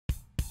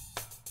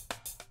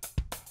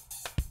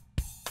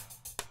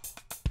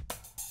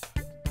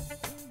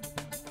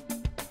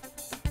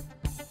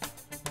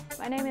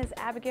My name is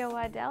Abigail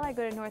Waddell. I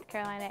go to North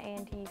Carolina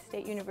A&T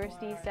State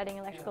University studying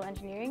electrical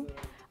engineering.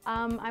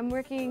 I'm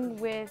working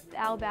with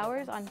Al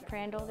Bowers on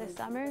PRANDTL this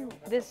summer.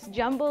 This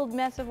jumbled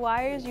mess of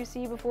wires you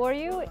see before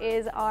you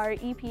is our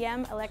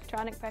EPM,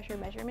 electronic pressure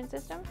measurement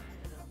system.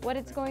 What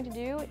it's going to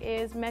do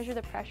is measure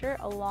the pressure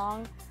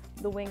along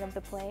the wing of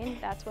the plane.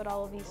 That's what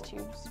all of these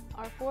tubes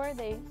are for.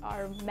 They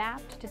are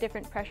mapped to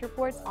different pressure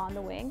ports on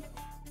the wing.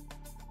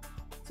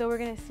 So we're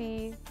going to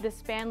see the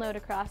span load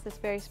across this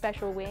very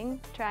special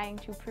wing, trying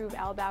to prove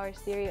Al Bowers'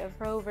 theory of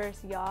pro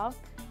versus yaw,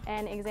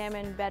 and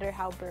examine better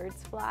how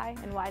birds fly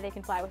and why they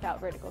can fly without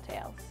vertical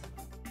tails.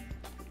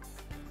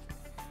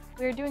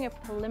 We're doing a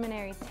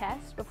preliminary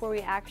test before we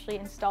actually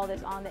install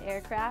this on the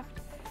aircraft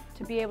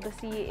to be able to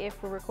see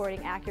if we're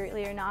recording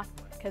accurately or not,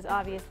 because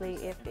obviously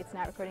if it's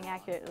not recording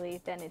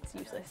accurately, then it's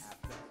useless.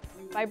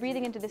 By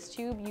breathing into this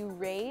tube, you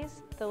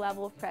raise the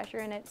level of pressure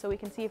in it so we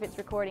can see if it's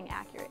recording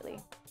accurately.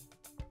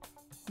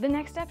 The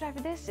next step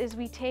after this is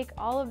we take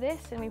all of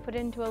this and we put it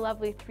into a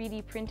lovely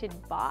 3D printed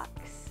box,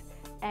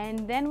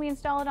 and then we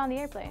install it on the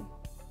airplane.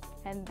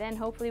 And then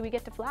hopefully we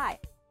get to fly.